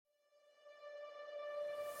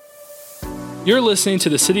You're listening to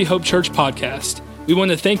the City Hope Church podcast. We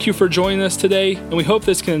want to thank you for joining us today, and we hope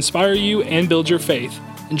this can inspire you and build your faith.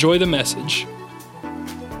 Enjoy the message.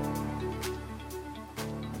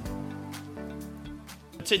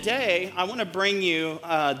 Today, I want to bring you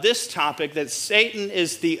this topic that Satan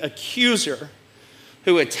is the accuser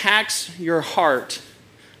who attacks your heart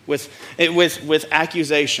with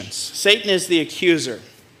accusations. Satan is the accuser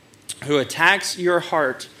who attacks your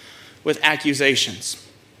heart with accusations.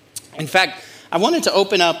 In fact, I wanted to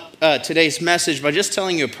open up today's message by just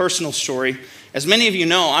telling you a personal story. As many of you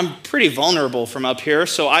know, I'm pretty vulnerable from up here,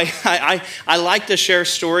 so I like to share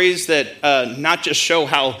stories that not just show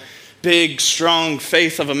how big, strong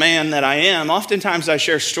faith of a man that I am. Oftentimes I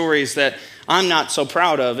share stories that I'm not so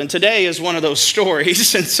proud of, and today is one of those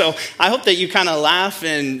stories. And so I hope that you kind of laugh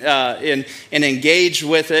and engage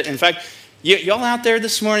with it. In fact, y'all out there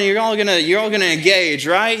this morning, you're all gonna engage,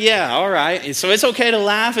 right? Yeah, all right. So it's okay to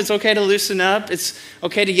laugh. It's okay to loosen up. It's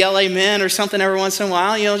okay to yell amen or something every once in a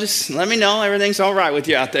while. Just let me know everything's all right with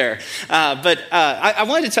you out there. But I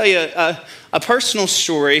wanted to tell you a personal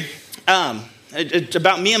story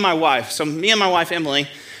about me and my wife. So me and my wife, Emily,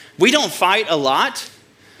 we don't fight a lot,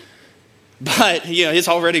 but it's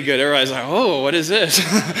already good. Everybody's like, oh, what is this?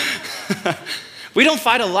 We don't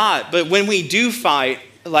fight a lot, but when we do fight,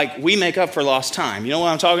 we make up for lost time. You know what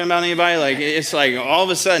I'm talking about, anybody? It's like all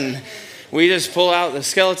of a sudden we just pull out the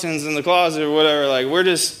skeletons in the closet or whatever. We're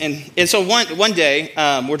just, and so one day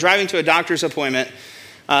we're driving to a doctor's appointment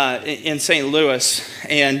in St. Louis,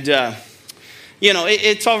 and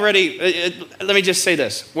it's already, let me just say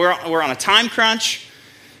this. We're on a time crunch,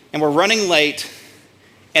 and we're running late,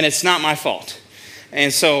 and it's not my fault.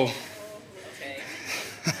 And so,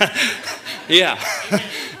 yeah.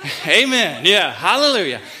 Amen. Yeah.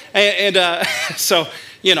 Hallelujah. And so,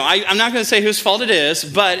 I'm not going to say whose fault it is,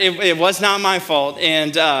 but it was not my fault.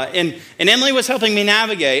 And Emily was helping me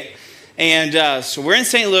navigate. And so we're in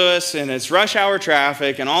St. Louis, and it's rush hour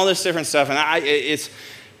traffic and all this different stuff. And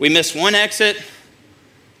we missed one exit.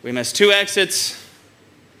 We missed two exits.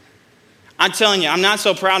 I'm telling you, I'm not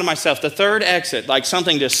so proud of myself. The third exit,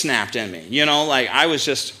 something just snapped in me. I was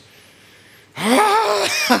just... I'm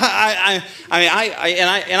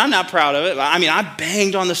not proud of it. I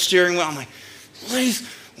banged on the steering wheel. I'm like, please,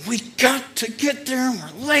 we got to get there, and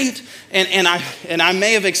we're late. And I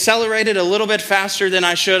may have accelerated a little bit faster than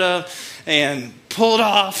I should have, and pulled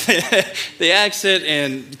off the exit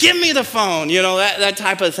and give me the phone, that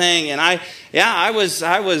type of thing. And I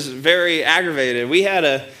was very aggravated. We had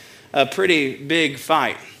a pretty big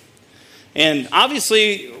fight. And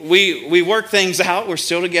obviously, we work things out. We're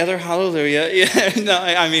still together. Hallelujah.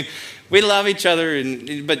 We love each other.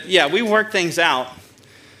 But we work things out.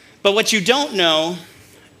 But what you don't know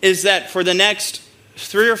is that for the next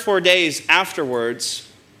 3 or 4 days afterwards,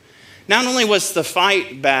 not only was the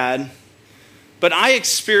fight bad, but I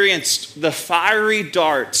experienced the fiery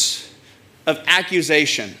darts of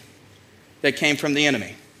accusation that came from the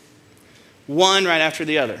enemy. One right after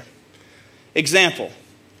the other. Example.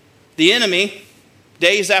 The enemy,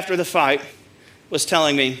 days after the fight, was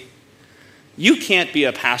telling me, you can't be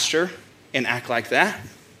a pastor and act like that.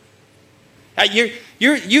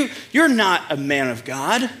 You're not a man of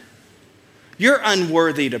God. You're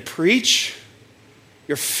unworthy to preach.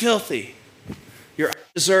 You're filthy. You're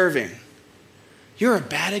undeserving. You're a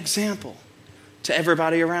bad example to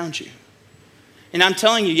everybody around you. And I'm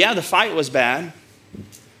telling you, the fight was bad,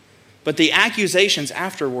 but the accusations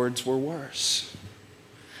afterwards were worse.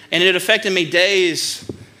 And it affected me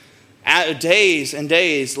days and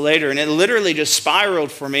days later. And it literally just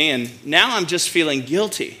spiraled for me. And now I'm just feeling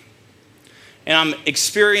guilty. And I'm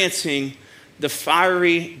experiencing the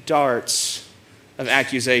fiery darts of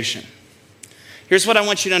accusation. Here's what I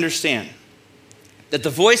want you to understand. That the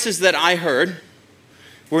voices that I heard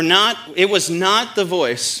it was not the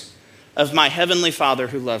voice of my heavenly Father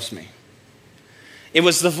who loves me. It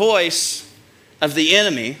was the voice of the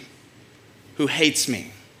enemy who hates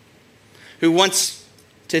me, who wants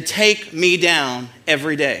to take me down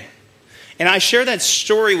every day. And I share that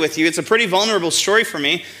story with you. It's a pretty vulnerable story for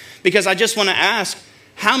me because I just want to ask,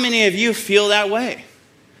 how many of you feel that way?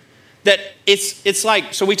 That it's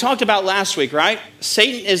like, so we talked about last week, right?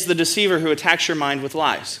 Satan is the deceiver who attacks your mind with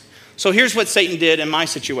lies. So here's what Satan did in my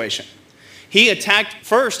situation. He attacked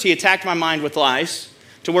my mind with lies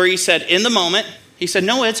to where he said, in the moment, he said,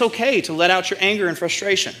 no, it's okay to let out your anger and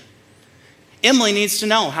frustration. Emily needs to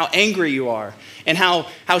know how angry you are and how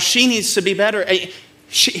she needs to be better.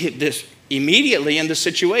 Immediately in the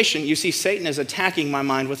situation, you see Satan is attacking my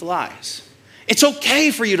mind with lies. It's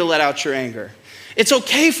okay for you to let out your anger. It's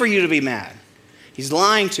okay for you to be mad. He's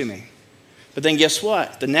lying to me. But then guess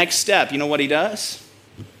what? The next step, you know what he does?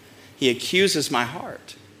 He accuses my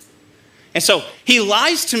heart. And so he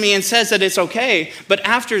lies to me and says that it's okay, but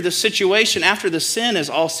after the situation, after the sin is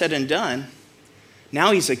all said and done,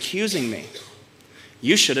 now he's accusing me.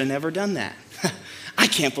 You should have never done that. I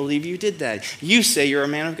can't believe you did that. You say you're a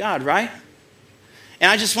man of God, right? And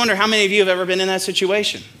I just wonder how many of you have ever been in that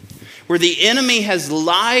situation where the enemy has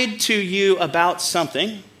lied to you about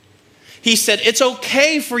something. He said, it's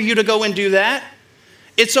okay for you to go and do that.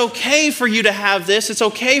 It's okay for you to have this. It's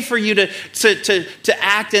okay for you to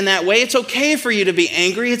act in that way. It's okay for you to be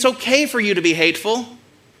angry. It's okay for you to be hateful.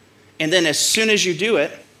 And then as soon as you do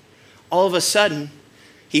it, all of a sudden,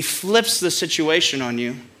 he flips the situation on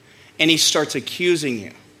you and he starts accusing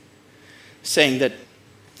you, saying that,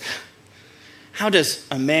 how does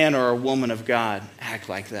a man or a woman of God act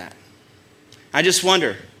like that? I just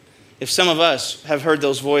wonder if some of us have heard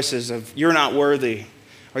those voices of, you're not worthy,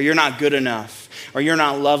 or you're not good enough, or you're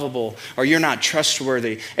not lovable, or you're not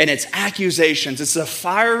trustworthy. And it's accusations. It's the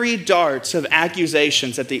fiery darts of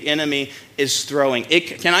accusations that the enemy is throwing.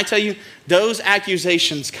 Can I tell you, those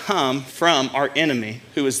accusations come from our enemy,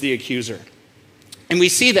 who is the accuser. And we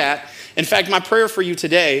see that. In fact, my prayer for you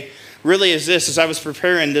today really is this, as I was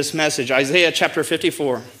preparing this message, Isaiah chapter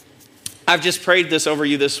 54. I've just prayed this over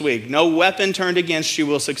you this week. No weapon turned against you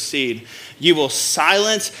will succeed. You will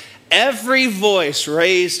silence every voice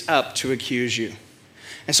raised up to accuse you.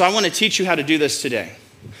 And so I want to teach you how to do this today.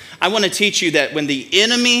 I want to teach you that when the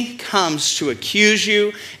enemy comes to accuse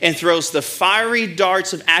you and throws the fiery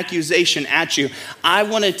darts of accusation at you, I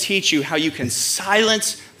want to teach you how you can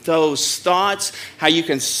silence those thoughts, how you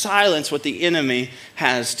can silence what the enemy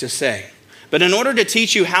has to say. But in order to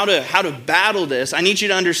teach you how to battle this, I need you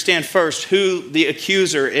to understand first who the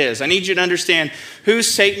accuser is. I need you to understand who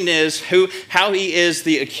Satan is, how he is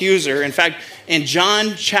the accuser. In fact, in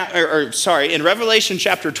Revelation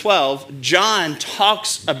chapter 12, John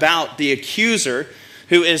talks about the accuser,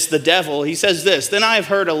 who is the devil. He says this, "Then I have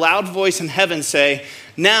heard a loud voice in heaven say,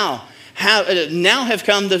 Now have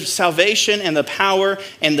come the salvation and the power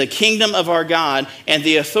and the kingdom of our God and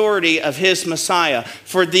the authority of his Messiah.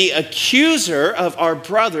 For the accuser of our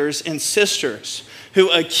brothers and sisters,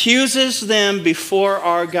 who accuses them before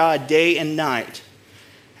our God day and night,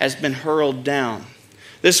 has been hurled down."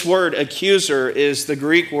 This word accuser is the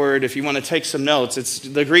Greek word, if you want to take some notes, it's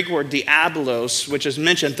the Greek word diabolos, which is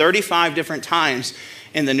mentioned 35 different times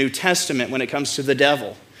in the New Testament when it comes to the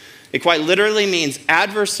devil. It quite literally means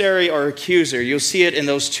adversary or accuser. You'll see it in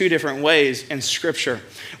those two different ways in Scripture.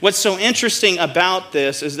 What's so interesting about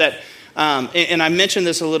this is that, and I mentioned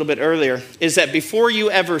this a little bit earlier, is that before you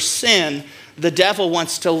ever sin, the devil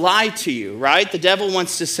wants to lie to you, right? The devil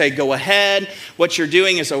wants to say, go ahead, what you're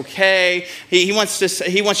doing is okay. He wants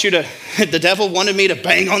you to, the devil wanted me to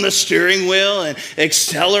bang on the steering wheel and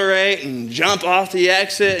accelerate and jump off the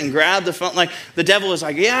exit and grab the phone. Like, the devil is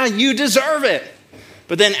like, yeah, you deserve it.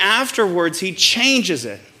 But then afterwards, he changes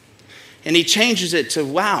it. And he changes it to,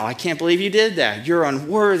 wow, I can't believe you did that. You're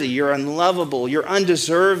unworthy. You're unlovable. You're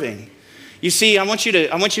undeserving. You see, I want you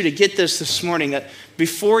to get this morning, that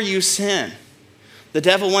before you sin, the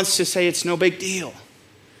devil wants to say it's no big deal.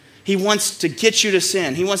 He wants to get you to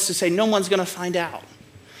sin. He wants to say no one's going to find out.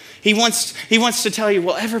 He wants to tell you,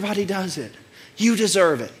 well, everybody does it. You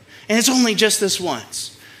deserve it. And it's only just this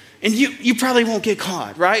once. And you probably won't get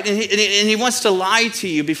caught, right? And he wants to lie to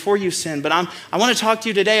you before you sin. But I want to talk to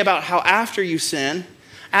you today about how after you sin,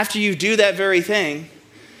 after you do that very thing,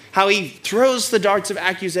 how he throws the darts of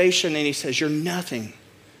accusation and he says, you're nothing.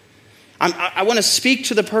 I want to speak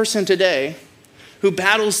to the person today who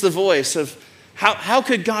battles the voice of, how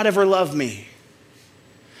could God ever love me?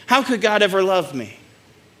 How could God ever love me?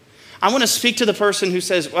 I want to speak to the person who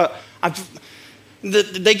says, well,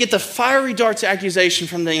 they get the fiery darts of accusation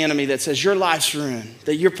from the enemy that says your life's ruined,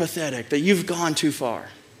 that you're pathetic, that you've gone too far.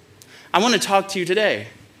 I want to talk to you today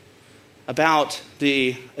about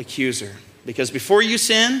the accuser. Because before you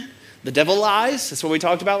sin, the devil lies. That's what we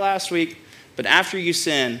talked about last week. But after you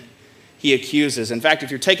sin, he accuses. In fact,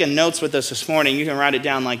 if you're taking notes with us this morning, you can write it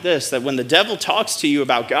down like this, that when the devil talks to you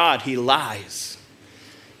about God, he lies.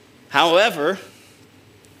 However,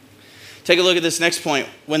 take a look at this next point.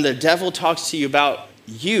 When the devil talks to you about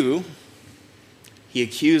you, he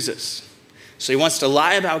accuses. So he wants to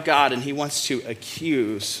lie about God and he wants to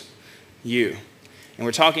accuse you. And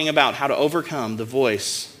we're talking about how to overcome the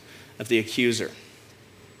voice of the accuser.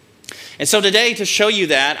 And so today, to show you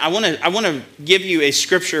that, I want to give you a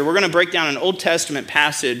scripture. We're going to break down an Old Testament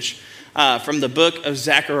passage from the book of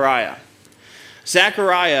Zechariah.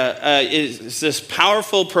 Zechariah is this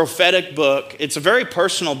powerful prophetic book. It's a very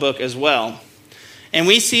personal book as well. And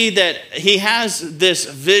we see that he has this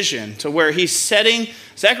vision to where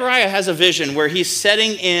Zechariah has a vision where he's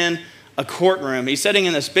sitting in a courtroom. He's sitting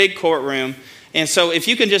in this big courtroom. And so if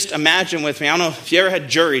you can just imagine with me, I don't know if you ever had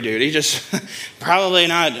jury duty, just probably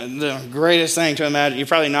not the greatest thing to imagine. You're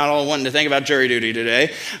probably not all wanting to think about jury duty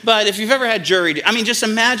today. But if you've ever had jury duty, just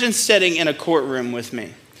imagine sitting in a courtroom with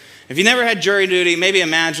me. If you never had jury duty, maybe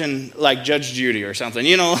imagine like Judge Judy or something,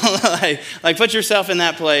 like put yourself in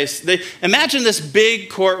that place. Imagine this big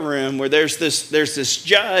courtroom where there's this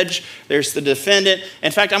judge, there's the defendant.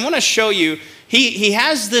 In fact, I want to show you, he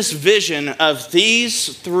has this vision of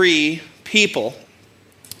these three people,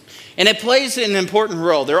 and it plays an important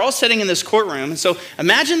role. They're all sitting in this courtroom, and so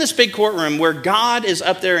imagine this big courtroom where God is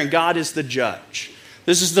up there and God is the judge.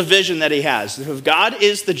 This is the vision that he has. God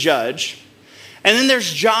is the judge. And then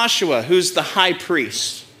there's Joshua, who's the high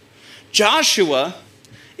priest. Joshua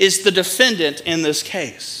is the defendant in this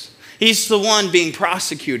case. He's the one being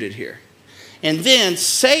prosecuted here. And then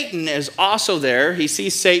Satan is also there. He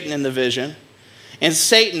sees Satan in the vision. And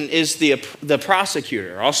Satan is the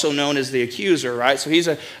prosecutor, also known as the accuser, right? So he's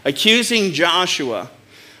accusing Joshua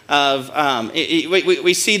of,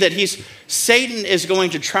 we see that Satan is going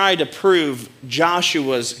to try to prove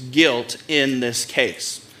Joshua's guilt in this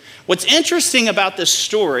case. What's interesting about this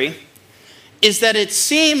story is that it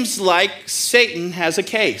seems like Satan has a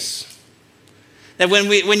case. That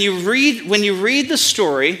when you read the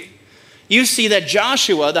story, you see that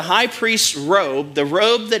Joshua, the high priest's robe, the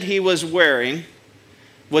robe that he was wearing,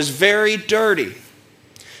 was very dirty.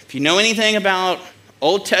 If you know anything about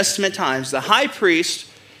Old Testament times, the high priest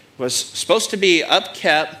was supposed to be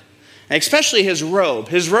upkept, and especially his robe.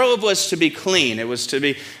 His robe was to be clean. It was to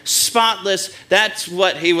be spotless. That's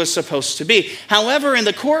what he was supposed to be. However, in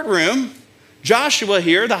the courtroom, Joshua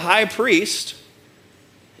here, the high priest,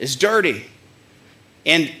 is dirty.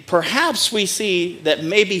 And perhaps we see that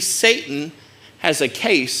maybe Satan has a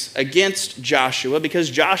case against Joshua because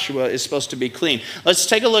Joshua is supposed to be clean. Let's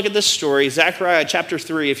take a look at this story. Zechariah chapter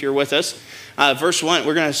 3, if you're with us. Verse 1.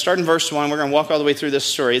 We're going to start in verse 1. We're going to walk all the way through this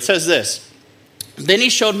story. It says this. Then he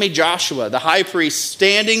showed me Joshua, the high priest,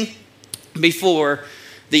 standing before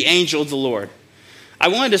the angel of the Lord. I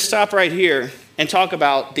wanted to stop right here and talk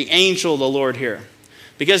about the angel of the Lord here.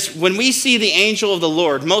 Because when we see the angel of the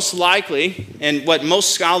Lord, most likely, and what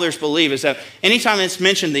most scholars believe is that anytime it's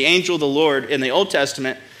mentioned the angel of the Lord in the Old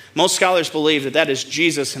Testament, most scholars believe that that is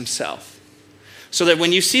Jesus himself. So that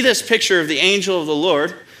when you see this picture of the angel of the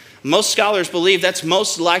Lord, most scholars believe that's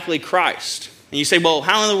most likely Christ. And you say, well,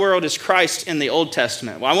 how in the world is Christ in the Old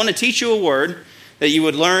Testament? Well, I want to teach you a word that you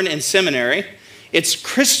would learn in seminary. It's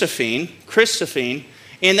Christophene,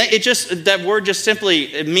 and that word just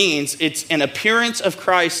simply it means it's an appearance of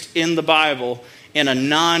Christ in the Bible in a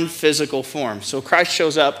non-physical form. So Christ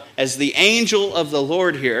shows up as the angel of the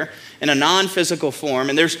Lord here in a non-physical form.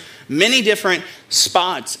 And there's many different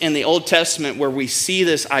spots in the Old Testament where we see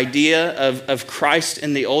this idea of Christ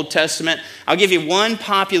in the Old Testament. I'll give you one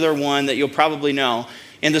popular one that you'll probably know.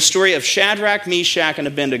 In the story of Shadrach, Meshach, and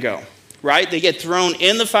Abednego, right? They get thrown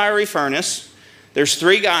in the fiery furnace. There's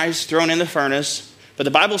three guys thrown in the furnace. But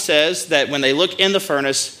the Bible says that when they look in the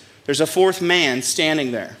furnace, there's a fourth man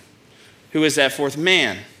standing there. Who is that fourth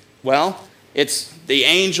man? Well, it's the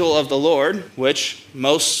angel of the Lord, which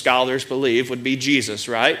most scholars believe would be Jesus,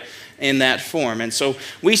 right? In that form. And so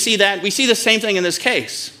we see that. We see the same thing in this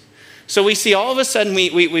case. So we see all of a sudden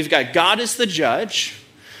we've got God as the judge.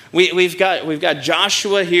 We've got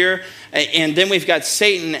Joshua here, and then we've got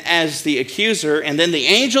Satan as the accuser, and then the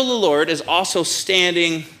angel of the Lord is also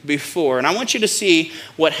standing before. And I want you to see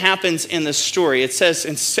what happens in this story. It says,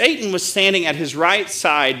 and Satan was standing at his right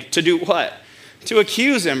side to do what? To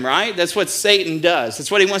accuse him, right? That's what Satan does.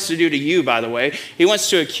 That's what he wants to do to you, by the way. He wants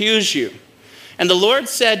to accuse you. And the Lord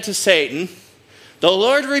said to Satan, the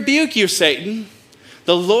Lord rebuke you, Satan.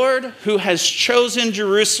 The Lord who has chosen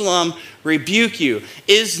Jerusalem rebuke you.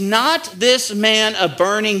 Is not this man a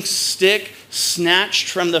burning stick snatched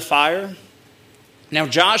from the fire? Now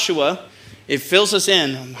Joshua, it fills us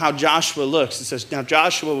in how Joshua looks. It says, now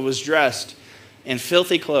Joshua was dressed in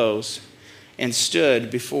filthy clothes and stood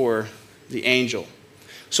before the angel.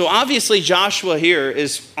 So obviously Joshua here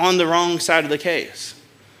is on the wrong side of the case.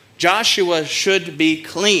 Joshua should be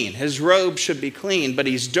clean. His robe should be clean, but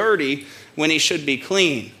he's dirty when he should be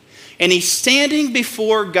clean. And he's standing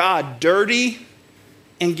before God dirty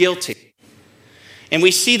and guilty. And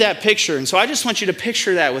we see that picture. And so I just want you to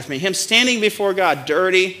picture that with me. Him standing before God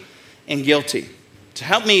dirty and guilty. To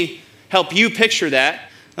help you picture that,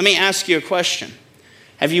 let me ask you a question.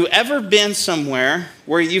 Have you ever been somewhere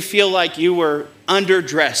where you feel like you were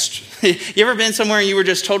underdressed? You ever been somewhere and you were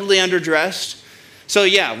just totally underdressed? So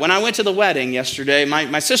yeah, when I went to the wedding yesterday,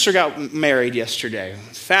 my sister got married yesterday.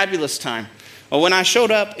 Fabulous time. Well, when I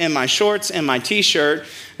showed up in my shorts and my t-shirt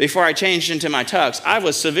before I changed into my tux, I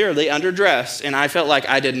was severely underdressed, and I felt like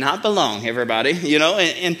I did not belong, everybody. You know,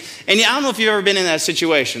 and I don't know if you've ever been in that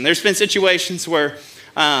situation. There's been situations where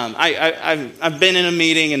I've been in a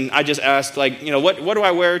meeting and I just asked, like, you know, what do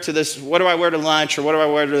I wear to this? What do I wear to lunch, or what do I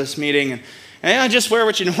wear to this meeting? And I just wear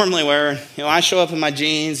what you normally wear. You know, I show up in my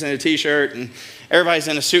jeans and a t-shirt, and everybody's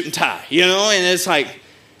in a suit and tie. You know, and it's like,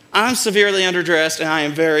 I'm severely underdressed and I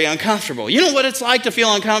am very uncomfortable. You know what it's like to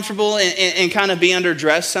feel uncomfortable and kind of be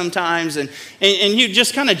underdressed sometimes, and you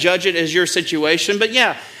just kind of judge it as your situation. But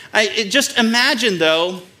yeah, just imagine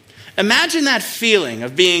that feeling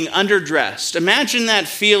of being underdressed. Imagine that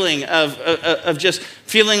feeling of just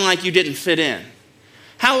feeling like you didn't fit in.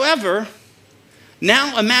 However,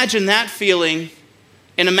 now imagine that feeling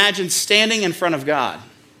and imagine standing in front of God.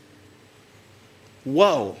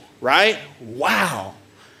 Whoa, right? Wow.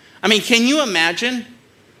 I mean, can you imagine?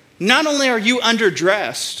 Not only are you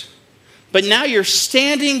underdressed, but now you're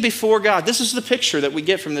standing before God. This is the picture that we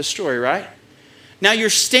get from this story, right? Now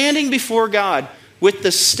you're standing before God with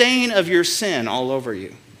the stain of your sin all over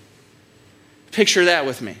you. Picture that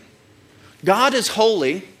with me. God is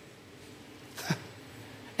holy,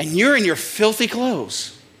 and you're in your filthy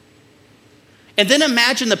clothes. And then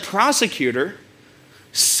imagine the prosecutor,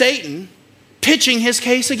 Satan, pitching his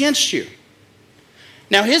case against you.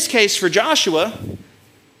 Now, his case for Joshua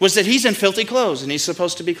was that he's in filthy clothes and he's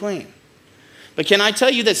supposed to be clean. But can I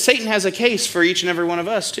tell you that Satan has a case for each and every one of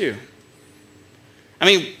us too? I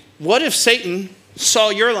mean, what if Satan saw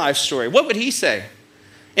your life story? What would he say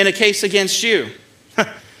in a case against you?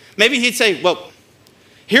 Maybe he'd say, well,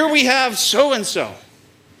 here we have so-and-so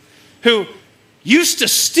who used to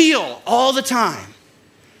steal all the time.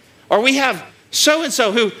 Or we have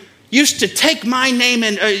so-and-so who used to take my name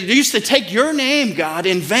and used to take your name, God,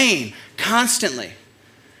 in vain constantly.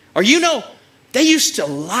 Or you know, they used to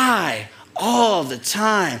lie all the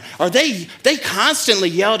time. Or they constantly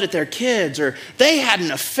yelled at their kids, or they had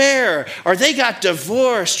an affair, or they got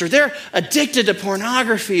divorced, or they're addicted to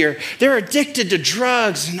pornography, or they're addicted to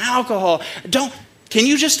drugs and alcohol. Can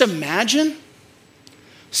you just imagine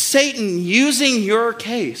Satan using your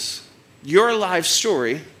case, your life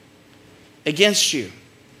story, against you?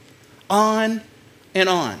 On and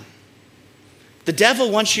on. The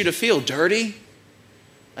devil wants you to feel dirty,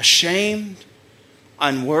 ashamed,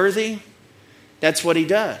 unworthy. That's what he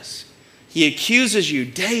does. He accuses you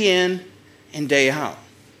day in and day out.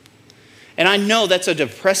 And I know that's a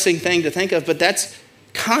depressing thing to think of, but that's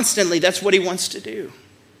what he wants to do.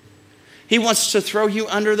 He wants to throw you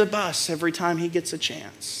under the bus every time he gets a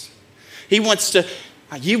chance. He wants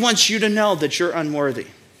you to know that you're unworthy.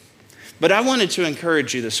 But I wanted to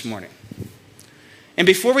encourage you this morning. And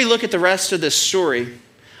before we look at the rest of this story,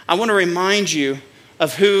 I want to remind you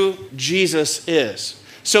of who Jesus is.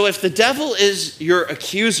 So if the devil is your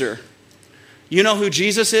accuser, you know who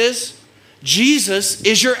Jesus is? Jesus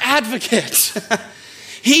is your advocate.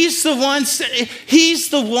 He's the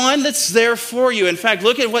one that's there for you. In fact,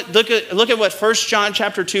 look at what 1 John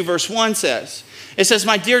chapter 2 verse 1 says. It says,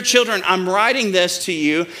 "My dear children, I'm writing this to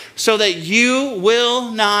you so that you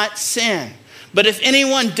will not sin. But if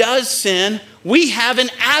anyone does sin, we have an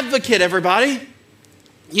advocate," everybody.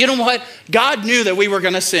 You know what? God knew that we were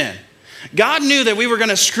going to sin. God knew that we were going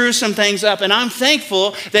to screw some things up. And I'm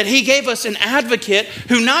thankful that he gave us an advocate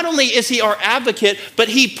who not only is he our advocate, but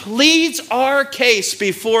he pleads our case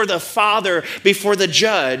before the Father, before the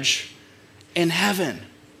judge in heaven.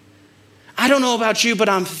 I don't know about you, but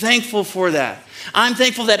I'm thankful for that. I'm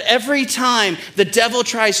thankful that every time the devil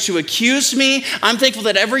tries to accuse me, I'm thankful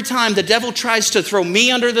that every time the devil tries to throw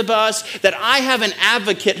me under the bus, that I have an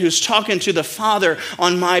advocate who's talking to the Father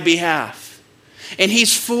on my behalf. And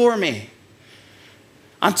he's for me.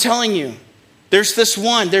 I'm telling you, there's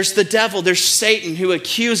the devil, there's Satan who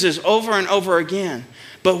accuses over and over again.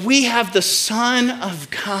 But we have the Son of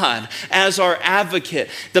God as our advocate.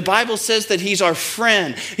 The Bible says that he's our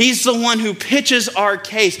friend. He's the one who pitches our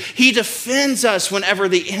case. He defends us whenever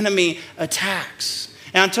the enemy attacks.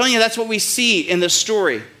 And I'm telling you, that's what we see in this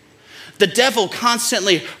story. The devil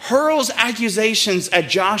constantly hurls accusations at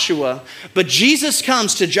Joshua, but Jesus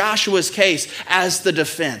comes to Joshua's case as the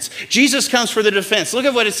defense. Jesus comes for the defense. Look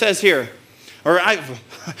at what it says here. Or I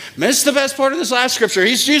missed the best part of this last scripture.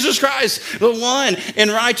 He's Jesus Christ, the one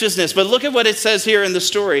in righteousness. But look at what it says here in the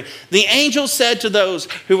story. The angel said to those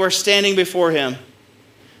who were standing before him,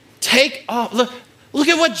 "Take off." Look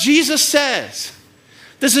at what Jesus says.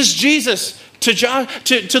 This is Jesus to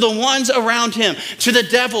the ones around him, to the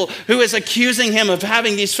devil who is accusing him of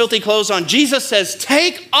having these filthy clothes on. Jesus says,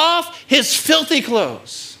 take off his filthy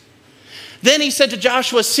clothes. Then he said to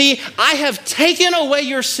Joshua, see, I have taken away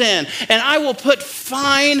your sin, and I will put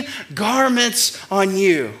fine garments on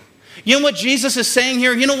you. You know what Jesus is saying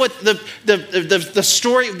here? You know what the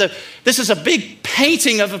story, this is a big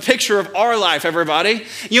painting of a picture of our life, everybody.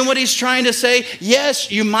 You know what he's trying to say?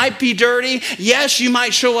 Yes, you might be dirty. Yes, you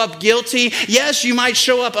might show up guilty. Yes, you might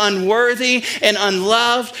show up unworthy and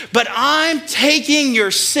unloved. But I'm taking your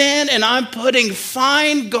sin and I'm putting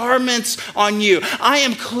fine garments on you. I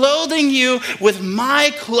am clothing you with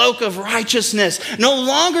my cloak of righteousness. No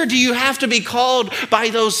longer do you have to be called by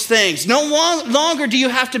those things. No longer do you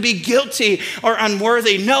have to be guilty or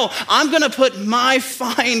unworthy. No, I'm going to put my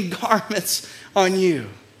fine garments on you.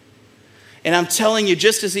 And I'm telling you,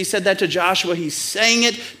 just as he said that to Joshua, he's saying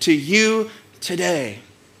it to you today.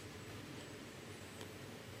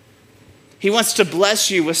 He wants to bless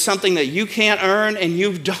you with something that you can't earn and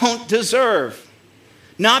you don't deserve.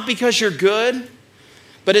 Not because you're good,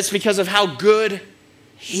 but it's because of how good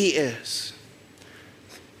he is.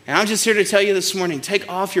 And I'm just here to tell you this morning, take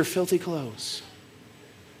off your filthy clothes.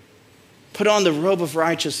 Put on the robe of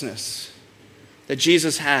righteousness that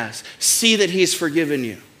Jesus has. See that he's forgiven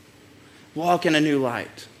you. Walk in a new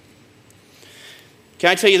light. Can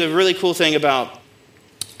I tell you the really cool thing about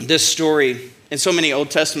this story and so many Old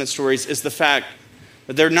Testament stories is the fact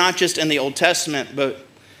that they're not just in the Old Testament, but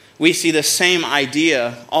we see the same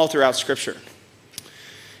idea all throughout Scripture.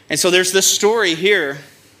 And so there's this story here,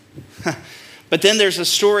 but then there's a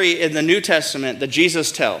story in the New Testament that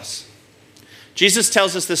Jesus tells. Jesus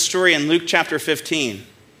tells us this story in Luke chapter 15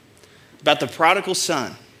 about the prodigal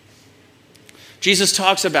son. Jesus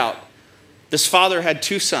talks about this father had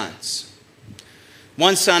two sons.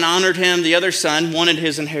 One son honored him, the other son wanted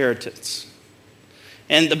his inheritance.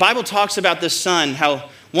 And the Bible talks about this son, how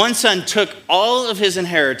one son took all of his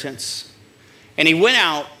inheritance and he went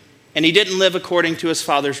out and he didn't live according to his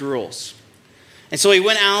father's rules. And so he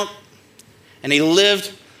went out and he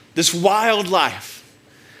lived this wild life.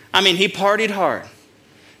 I mean, he partied hard.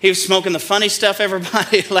 He was smoking the funny stuff,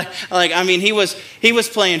 everybody. He was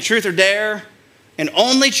playing truth or dare and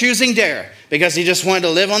only choosing dare because he just wanted to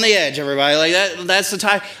live on the edge, everybody. That's the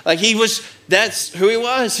type, that's who he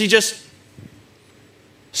was. He just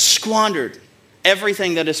squandered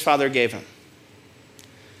everything that his father gave him.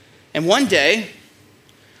 And one day,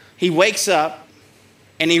 he wakes up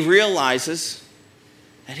and he realizes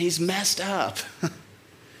that he's messed up.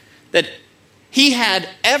 That he had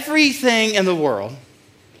everything in the world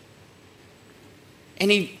and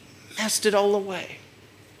he messed it all away.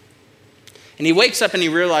 And he wakes up and he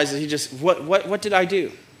realizes what did I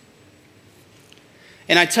do?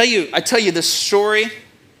 And I tell you this story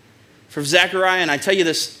from Zechariah, and I tell you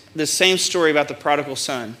this same story about the prodigal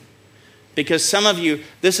son. Because some of you,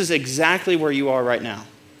 this is exactly where you are right now.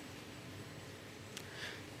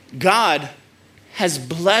 God has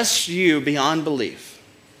blessed you beyond belief.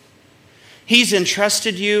 He's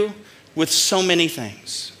entrusted you with so many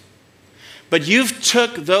things. But you've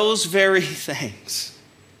took those very things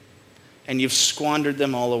and you've squandered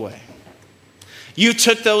them all away. You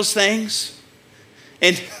took those things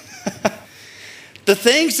and the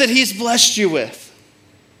things that he's blessed you with.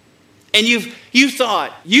 And you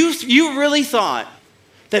really thought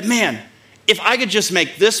that, man, if I could just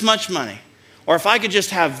make this much money, or if I could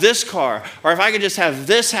just have this car, or if I could just have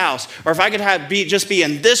this house, or if I could just be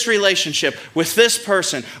in this relationship with this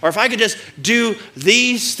person, or if I could just do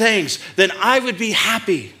these things, then I would be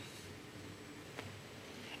happy.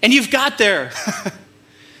 And you've got there.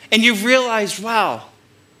 And you've realized, wow,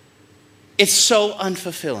 it's so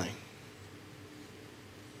unfulfilling.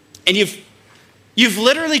 And you've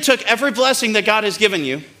literally took every blessing that God has given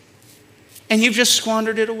you, and you've just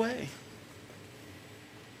squandered it away.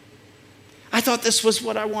 I thought this was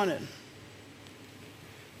what I wanted.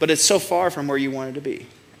 But it's so far from where you wanted to be.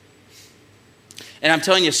 And I'm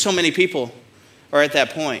telling you, so many people are at that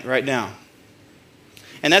point right now.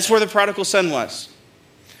 And that's where the prodigal son was.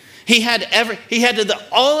 He had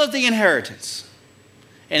all of the inheritance,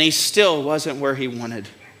 and he still wasn't where he wanted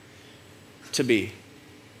to be.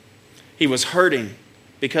 He was hurting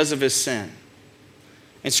because of his sin.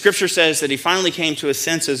 And Scripture says that he finally came to his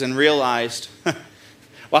senses and realized,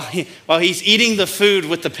 while he's eating the food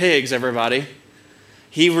with the pigs, everybody,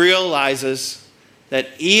 he realizes that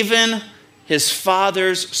even his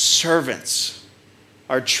father's servants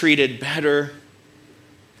are treated better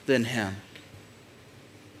than him.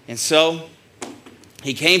 And so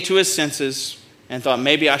he came to his senses and thought,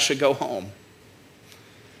 maybe I should go home.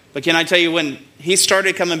 But can I tell you, when he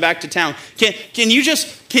started coming back to town, can you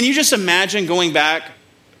just imagine going back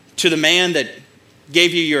to the man that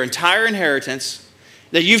gave you your entire inheritance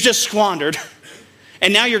that you've just squandered,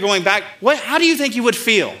 and now you're going back? How do you think you would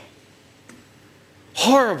feel?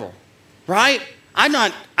 Horrible, right? I'm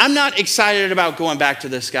not excited about going back to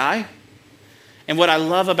this guy. And what I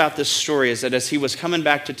love about this story is that as he was coming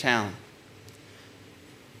back to town,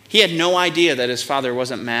 he had no idea that his father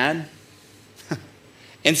wasn't mad.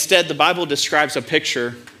 Instead, the Bible describes a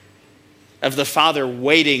picture of the father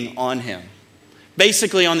waiting on him,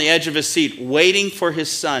 basically on the edge of his seat, waiting for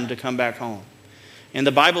his son to come back home. And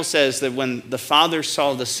the Bible says that when the father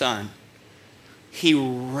saw the son, he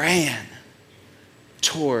ran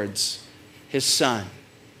towards his son.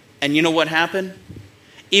 And you know what happened?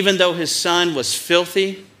 Even though his son was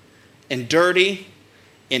filthy and dirty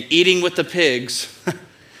and eating with the pigs,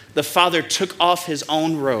 the father took off his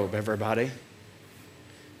own robe, everybody,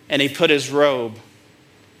 and he put his robe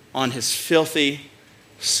on his filthy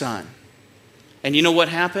son. And you know what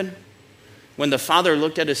happened? When the father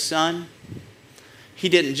looked at his son, he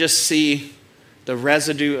didn't just see the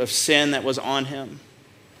residue of sin that was on him.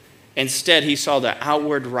 Instead, he saw the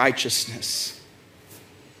outward righteousness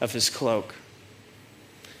of his cloak.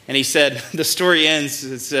 And he said, the story ends,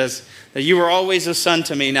 it says, that you were always a son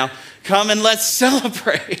to me. Now come and let's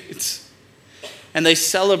celebrate. And they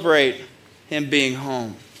celebrate him being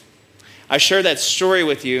home. I share that story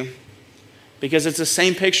with you because it's the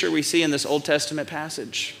same picture we see in this Old Testament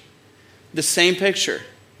passage. The same picture.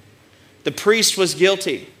 The priest was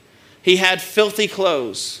guilty. He had filthy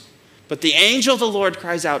clothes. But the angel of the Lord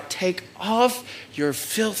cries out, take off your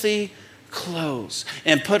filthy clothes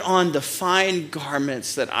and put on the fine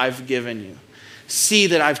garments that I've given you. See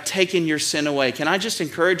that I've taken your sin away. Can I just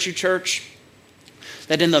encourage you, church,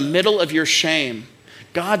 that in the middle of your shame,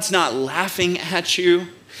 God's not laughing at you.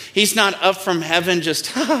 He's not up from heaven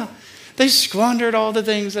just, they squandered all the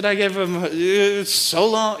things that I gave them. It's so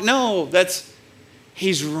long. No,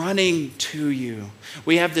 He's running to you.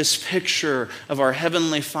 We have this picture of our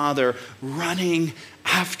Heavenly Father running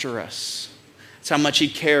after us. That's how much He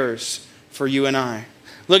cares for you and I.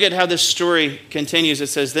 Look at how this story continues. It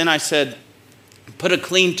says, then I said, put a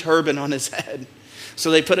clean turban on his head. So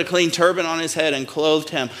they put a clean turban on his head and clothed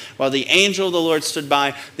him while the angel of the Lord stood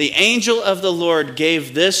by. The angel of the Lord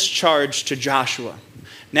gave this charge to Joshua.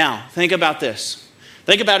 Now, think about this.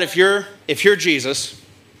 Think about if you're Jesus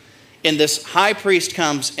and this high priest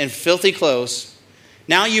comes in filthy clothes.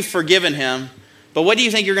 Now you've forgiven him, but what do you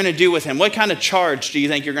think you're going to do with him? What kind of charge do you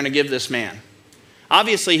think you're going to give this man?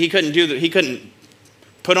 Obviously, he couldn't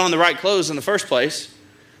put on the right clothes in the first place.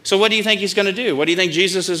 So what do you think he's going to do? What do you think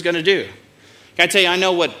Jesus is going to do? Can I tell you, I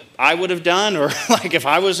know what I would have done, or like if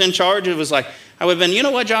I was in charge, it was like, I would have been, you know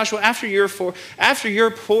what, Joshua, after your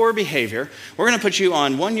poor behavior, we're going to put you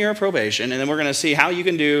on 1 year of probation, and then we're going to see how you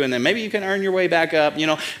can do, and then maybe you can earn your way back up,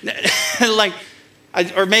 or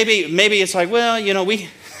maybe it's like, well,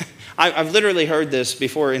 I've literally heard this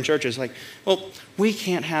before in churches, like, well, we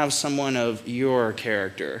can't have someone of your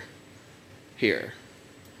character here,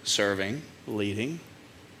 serving, leading.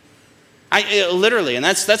 Literally, and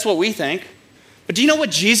that's what we think. But do you know what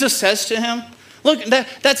Jesus says to him? Look,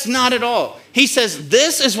 that's not at all. He says,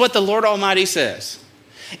 this is what the Lord Almighty says.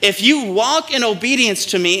 If you walk in obedience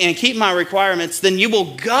to me and keep my requirements, then you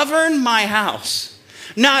will govern my house.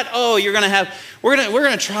 Not, we're going to have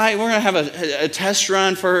a test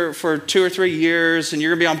run for 2 or 3 years and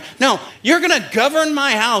you're going to be on. No, you're going to govern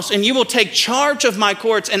my house and you will take charge of my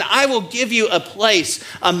courts and I will give you a place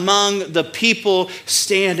among the people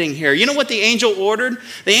standing here. You know what the angel ordered?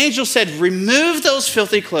 The angel said, remove those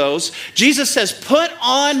filthy clothes. Jesus says, put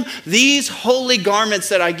on these holy garments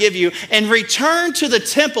that I give you and return to the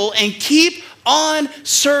temple and keep on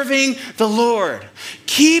serving the Lord.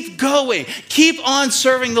 Keep going. Keep on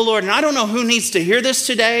serving the Lord. And I don't know who needs to hear this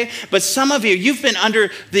today, but some of you, you've been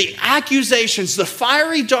under the accusations, the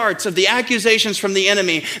fiery darts of the accusations from the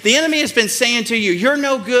enemy. The enemy has been saying to you, you're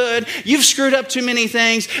no good. You've screwed up too many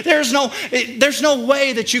things. There's no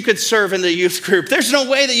way that you could serve in the youth group. There's no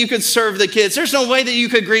way that you could serve the kids. There's no way that you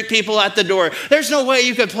could greet people at the door. There's no way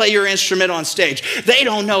you could play your instrument on stage. They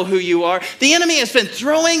don't know who you are. The enemy has been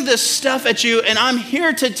throwing this stuff at you, and I'm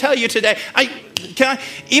here to tell you today,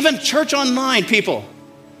 even church online people,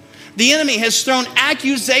 the enemy has thrown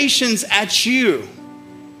accusations at you.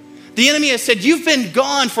 The enemy has said, you've been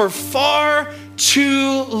gone for far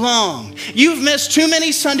too long. You've missed too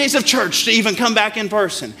many Sundays of church to even come back in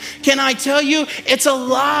person. Can I tell you, it's a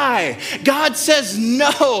lie. God says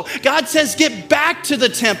no. God says get back to the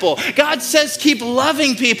temple. God says keep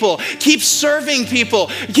loving people, keep serving people,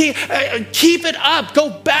 keep it up. Go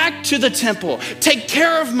back to the temple. Take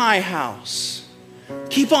care of my house.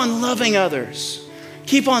 Keep on loving others.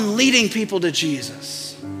 Keep on leading people to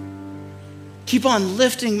Jesus. Keep on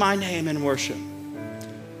lifting my name in worship.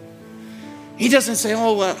 He doesn't say,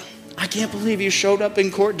 I can't believe you showed up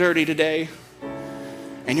in court dirty today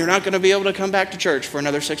and you're not going to be able to come back to church for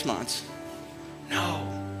another 6 months. No.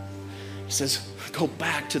 He says, go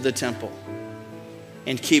back to the temple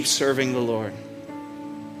and keep serving the Lord.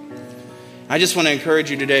 I just want to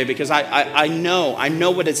encourage you today because I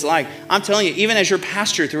know what it's like. I'm telling you, even as your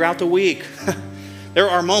pastor throughout the week, there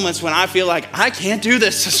are moments when I feel like I can't do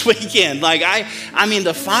this weekend. Like I mean,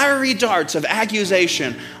 the fiery darts of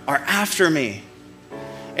accusation are after me.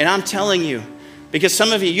 And I'm telling you, because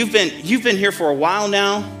some of you, you've been here for a while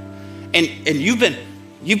now, and you've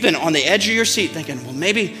been on the edge of your seat thinking, well,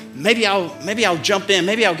 maybe I'll jump in,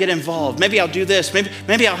 maybe I'll get involved, maybe I'll do this,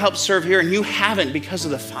 maybe I'll help serve here, and you haven't because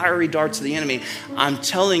of the fiery darts of the enemy. I'm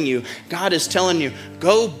telling you, God is telling you,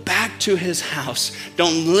 go back to his house.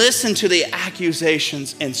 Don't listen to the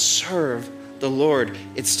accusations and serve the Lord.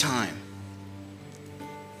 It's time.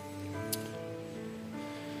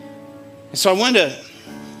 So I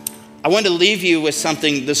wanted to leave you with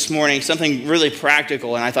something this morning, something really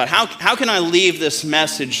practical. And I thought, how can I leave this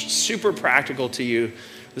message super practical to you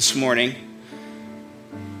this morning?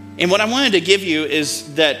 And what I wanted to give you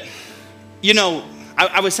is that,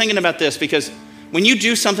 I was thinking about this because when you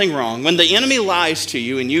do something wrong, when the enemy lies to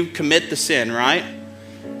you and you commit the sin, right?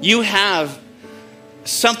 You have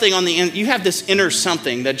something on the end, you have this inner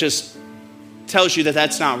something that just tells you that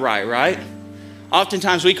that's not right, right?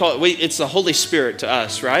 Oftentimes we call it, it's the Holy Spirit to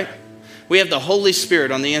us, right? We have the Holy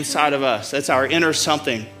Spirit on the inside of us. That's our inner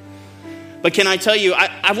something. But can I tell you,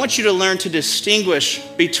 I want you to learn to distinguish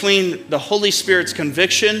between the Holy Spirit's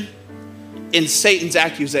conviction and Satan's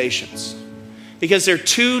accusations. Because they're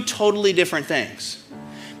two totally different things.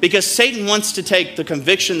 Because Satan wants to take the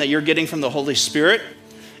conviction that you're getting from the Holy Spirit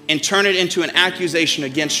and turn it into an accusation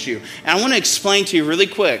against you. And I want to explain to you really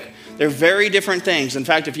quick. They're very different things. In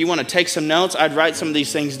fact, if you want to take some notes, I'd write some of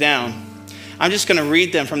these things down. I'm just going to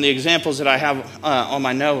read them from the examples that I have on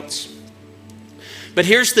my notes. But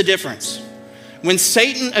here's the difference. When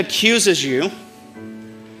Satan accuses you,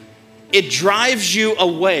 it drives you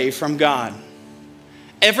away from God.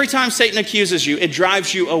 Every time Satan accuses you, it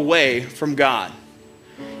drives you away from God.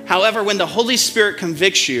 However, when the Holy Spirit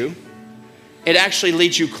convicts you, it actually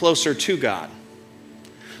leads you closer to God.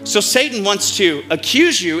 So Satan wants to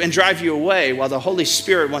accuse you and drive you away, while the Holy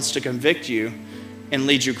Spirit wants to convict you and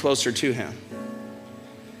lead you closer to him.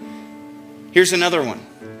 Here's another one.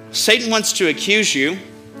 Satan wants to accuse you,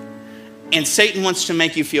 and Satan wants to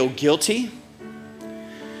make you feel guilty.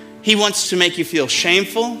 He wants to make you feel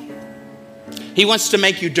shameful. He wants to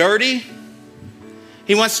make you dirty.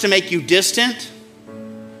 He wants to make you distant.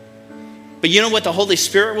 But you know what the Holy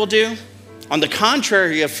Spirit will do? On the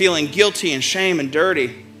contrary of feeling guilty and shame and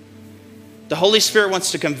dirty, the Holy Spirit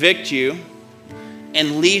wants to convict you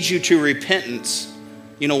and lead you to repentance.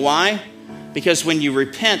 You know why? Because when you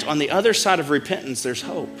repent, on the other side of repentance, there's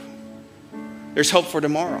hope. There's hope for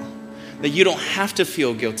tomorrow. That you don't have to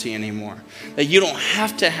feel guilty anymore. That you don't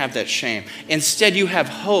have to have that shame. Instead, you have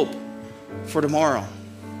hope for tomorrow.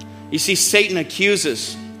 You see, Satan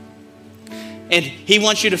accuses, and he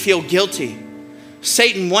wants you to feel guilty.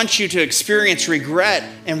 Satan wants you to experience regret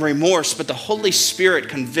and remorse, but the Holy Spirit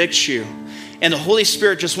convicts you. And the Holy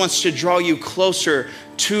Spirit just wants to draw you closer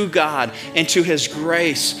to God and to his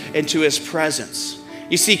grace and to his presence.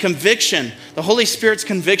 You see, conviction, the Holy Spirit's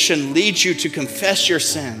conviction leads you to confess your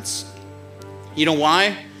sins. You know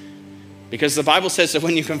why? Because the Bible says that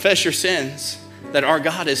when you confess your sins, that our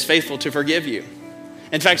God is faithful to forgive you.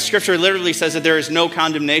 In fact, Scripture literally says that there is no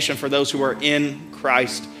condemnation for those who are in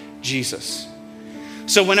Christ Jesus.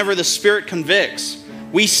 So whenever the Spirit convicts,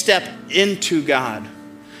 we step into God.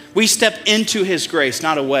 We step into his grace,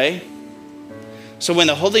 not away. So when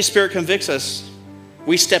the Holy Spirit convicts us,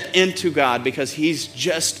 we step into God because he's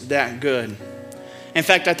just that good. In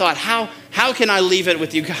fact, I thought, how can I leave it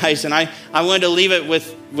with you guys? And I wanted to leave it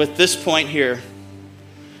with this point here.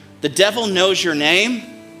 The devil knows your name,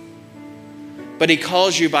 but he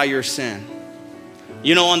calls you by your sin.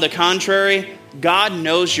 You know, on the contrary, God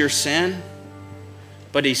knows your sin,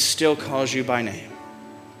 but he still calls you by name.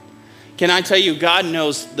 Can I tell you, God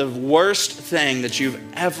knows the worst thing that you've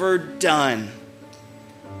ever done,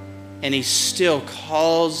 and he still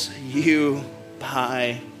calls you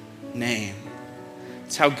by name.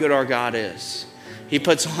 It's how good our God is. He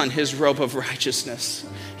puts on his robe of righteousness.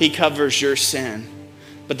 He covers your sin.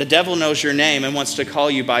 But the devil knows your name and wants to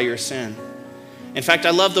call you by your sin. In fact, I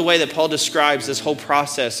love the way that Paul describes this whole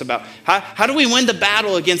process about how do we win the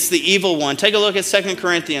battle against the evil one. Take a look at 2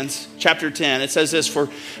 Corinthians chapter 10. It says this, For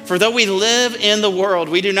though we live in the world,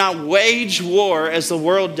 we do not wage war as the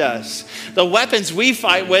world does. The weapons we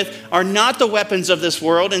fight with are not the weapons of this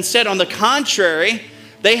world. Instead, on the contrary,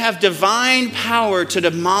 they have divine power to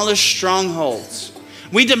demolish strongholds.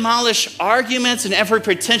 We demolish arguments and every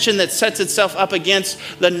pretension that sets itself up against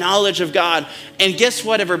the knowledge of God. And guess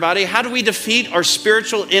what, everybody? How do we defeat our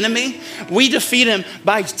spiritual enemy? We defeat him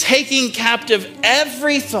by taking captive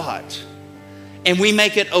every thought, and we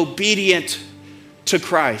make it obedient to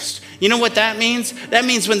Christ. You know what that means? That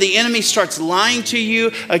means when the enemy starts lying to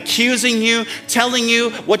you, accusing you, telling you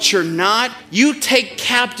what you're not, you take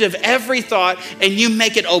captive every thought and you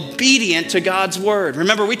make it obedient to God's word.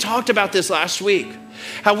 Remember, we talked about this last week.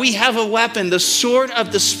 How we have a weapon, the sword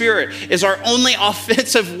of the Spirit is our only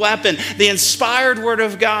offensive weapon, the inspired word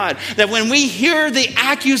of God. That when we hear the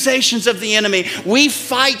accusations of the enemy, we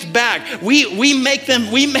fight back. We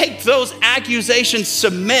make those accusations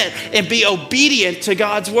submit and be obedient to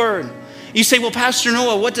God's word. You say, well, Pastor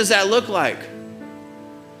Noah, what does that look like?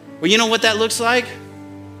 Well, you know what that looks like?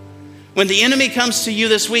 When the enemy comes to you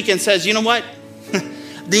this week and says, you know what?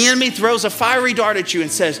 The enemy throws a fiery dart at you and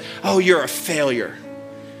says, oh, you're a failure.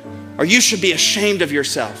 Or you should be ashamed of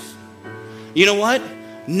yourself. You know what?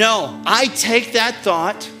 No, I take that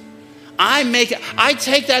thought, I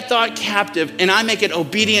take that thought captive and I make it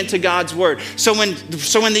obedient to God's word. So when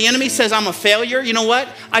the enemy says I'm a failure, you know what?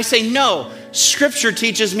 I say, no, Scripture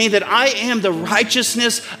teaches me that I am the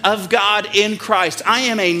righteousness of God in Christ. I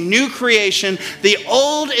am a new creation. The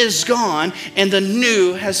old is gone and the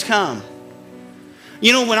new has come.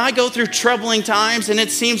 You know, when I go through troubling times and it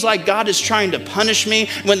seems like God is trying to punish me,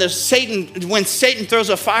 when Satan throws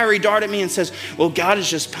a fiery dart at me and says, well, God is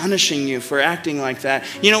just punishing you for acting like that.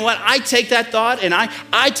 You know what? I take that thought and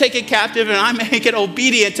I take it captive and I make it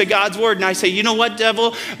obedient to God's word. And I say, you know what,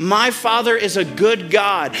 devil? My Father is a good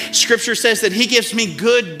God. Scripture says that he gives me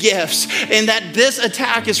good gifts and that this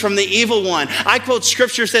attack is from the evil one. I quote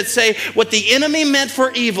scriptures that say what the enemy meant for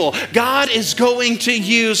evil, God is going to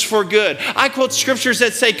use for good. I quote scriptures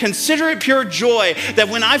that say, consider it pure joy that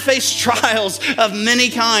when I face trials of many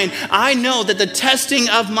kind, I know that the testing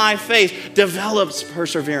of my faith develops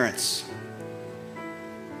perseverance.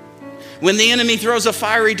 When the enemy throws a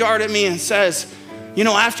fiery dart at me and says, you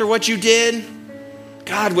know, after what you did,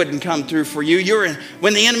 God wouldn't come through for you.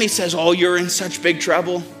 When the enemy says, oh, you're in such big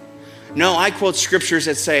trouble. No, I quote scriptures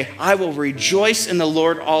that say, I will rejoice in the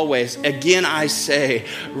Lord always. Again, I say,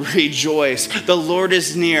 rejoice. The Lord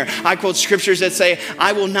is near. I quote scriptures that say,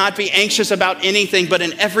 I will not be anxious about anything, but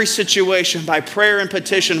in every situation, by prayer and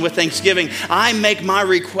petition with thanksgiving, I make my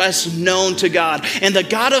requests known to God. And the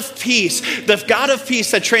God of peace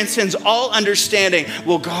that transcends all understanding,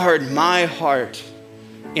 will guard my heart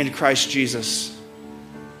in Christ Jesus.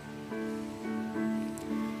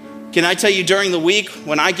 Can I tell you, during the week,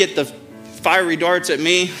 when I get the fiery darts at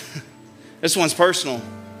me, this one's personal.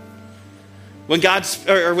 When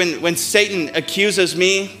Satan accuses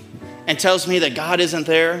me and tells me that God isn't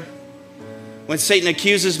there, when Satan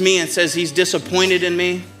accuses me and says he's disappointed in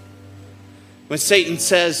me, when Satan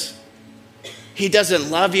says he doesn't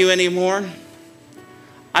love you anymore,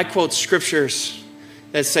 I quote scriptures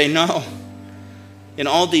that say, no, in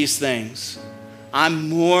all these things, I'm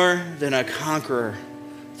more than a conqueror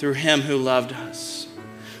through him who loved us.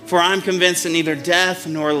 For I'm convinced that neither death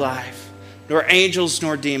nor life, nor angels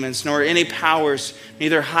nor demons, nor any powers,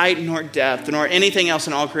 neither height nor depth, nor anything else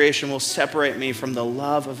in all creation will separate me from the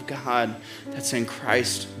love of God that's in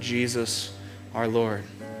Christ Jesus our Lord.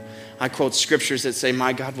 I quote scriptures that say,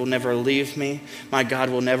 my God will never leave me. My God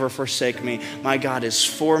will never forsake me. My God is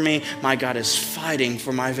for me. My God is fighting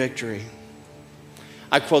for my victory.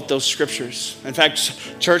 I quote those scriptures. In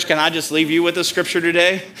fact, church, can I just leave you with a scripture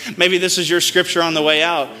today? Maybe this is your scripture on the way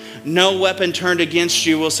out. No weapon turned against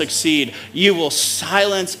you will succeed. You will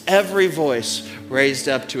silence every voice raised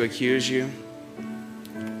up to accuse you.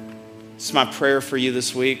 It's my prayer for you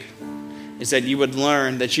this week, is that you would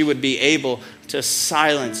learn, that you would be able to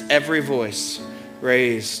silence every voice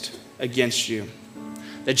raised against you.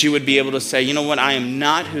 that you would be able to say, you know what, I am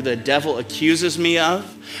not who the devil accuses me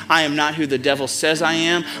of. I am not who the devil says I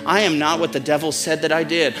am. I am not what the devil said that I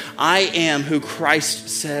did. I am who Christ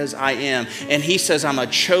says I am. And he says I'm a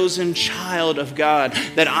chosen child of God,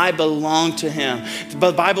 that I belong to him.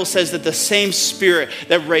 The Bible says that the same Spirit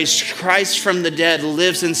that raised Christ from the dead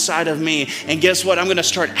lives inside of me. And guess what? I'm going to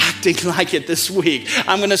start acting like it this week.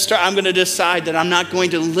 I'm going to decide that I'm not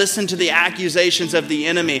going to listen to the accusations of the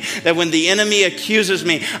enemy. That when the enemy accuses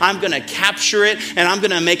me, I'm going to capture it and I'm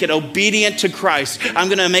going to make it obedient to Christ. I'm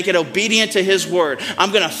going to make it obedient to his word.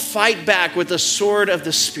 I'm going to fight back with the sword of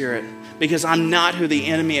the Spirit, because I'm not who the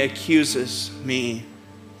enemy accuses me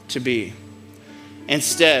to be.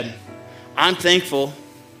 Instead, I'm thankful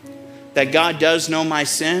that God does know my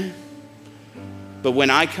sin, but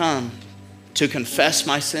when I come to confess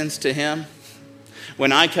my sins to him,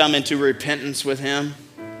 when I come into repentance with him,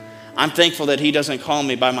 I'm thankful that he doesn't call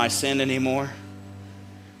me by my sin anymore,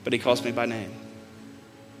 but he calls me by name.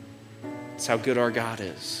 That's how good our God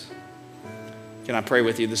is. Can I pray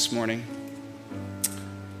with you this morning?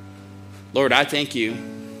 Lord, I thank you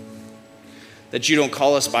that you don't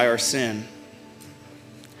call us by our sin.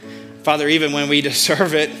 Father, even when we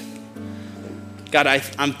deserve it, God,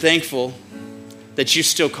 I'm thankful that you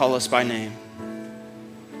still call us by name.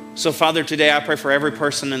 So, Father, today I pray for every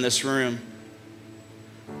person in this room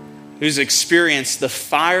who's experienced the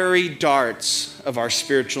fiery darts of our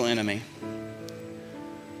spiritual enemy.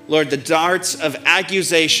 Lord, the darts of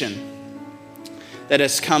accusation that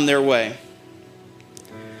has come their way.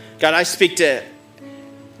 God, I speak to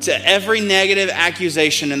every negative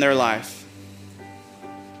accusation in their life.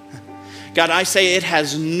 God, I say it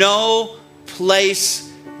has no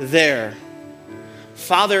place there.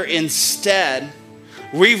 Father, instead,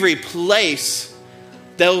 we replace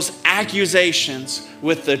those accusations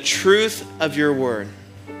with the truth of your word.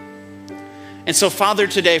 And so, Father,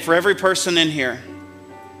 today, for every person in here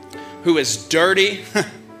who is dirty,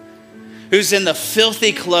 who's in the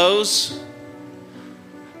filthy clothes,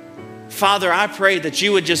 Father, I pray that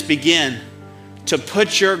you would just begin to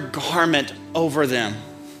put your garment over them.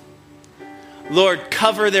 Lord,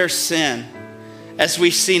 cover their sin, as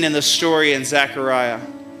we've seen in the story in Zechariah.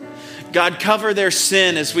 God, cover their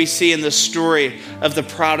sin as we see in the story of the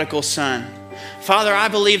prodigal son. Father, I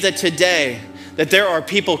believe that today that there are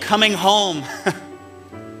people coming home,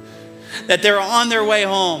 that they're on their way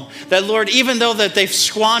home, that Lord, even though that they've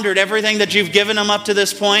squandered everything that you've given them up to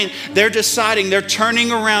this point, they're deciding, they're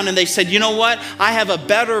turning around and they said, you know what? I have a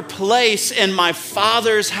better place in my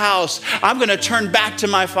Father's house. I'm going to turn back to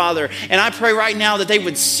my Father. And I pray right now that they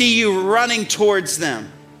would see you running towards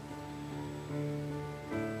them.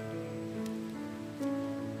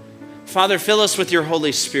 Father, fill us with your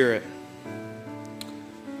Holy Spirit.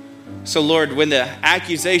 So Lord, when the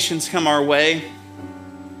accusations come our way,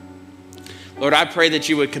 Lord, I pray that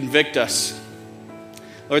you would convict us.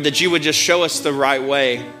 Lord, that you would just show us the right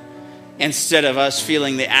way instead of us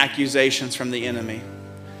feeling the accusations from the enemy.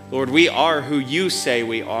 Lord, we are who you say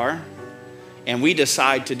we are, and we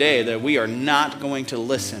decide today that we are not going to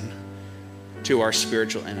listen to our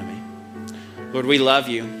spiritual enemy. Lord, we love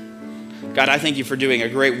you. God, I thank you for doing a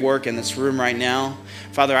great work in this room right now.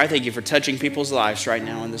 Father, I thank you for touching people's lives right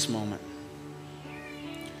now in this moment.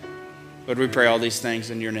 Lord, we pray all these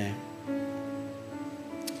things in your name.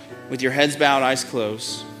 With your heads bowed, eyes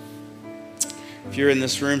closed, if you're in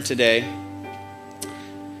this room today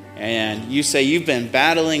and you say you've been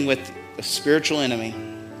battling with a spiritual enemy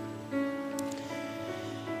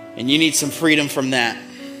and you need some freedom from that,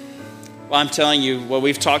 well, I'm telling you, what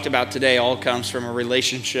we've talked about today all comes from a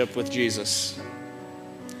relationship with Jesus.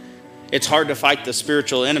 It's hard to fight the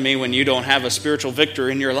spiritual enemy when you don't have a spiritual victor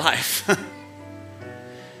in your life.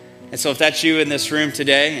 And so if that's you in this room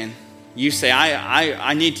today and you say,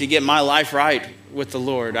 I need to get my life right with the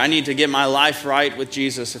Lord. I need to get my life right with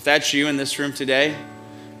Jesus. If that's you in this room today,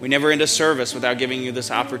 we never end a service without giving you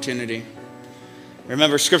this opportunity.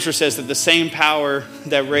 Remember, Scripture says that the same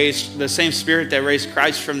the same Spirit that raised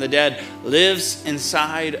Christ from the dead lives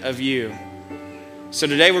inside of you. So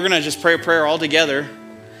today we're going to just pray a prayer all together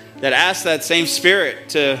that asks that same Spirit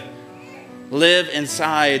to live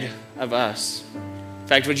inside of us. In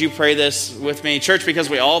fact, would you pray this with me? Church, because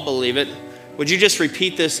we all believe it, would you just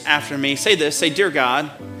repeat this after me? Say this, say, Dear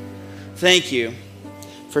God, thank you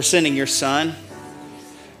for sending your Son,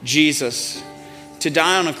 Jesus, to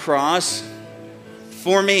die on a cross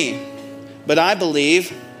for me. But I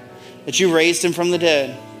believe that you raised him from the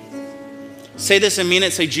dead. Say this and mean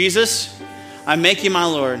it. Say, Jesus, I make you my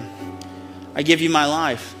Lord. I give you my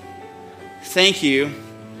life. Thank you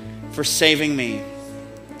for saving me.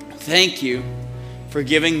 Thank you for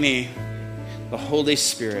giving me the Holy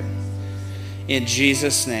Spirit. In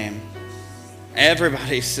Jesus' name.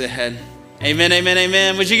 Everybody said, amen, amen,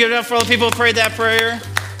 amen. Would you give it up for all the people who prayed that prayer?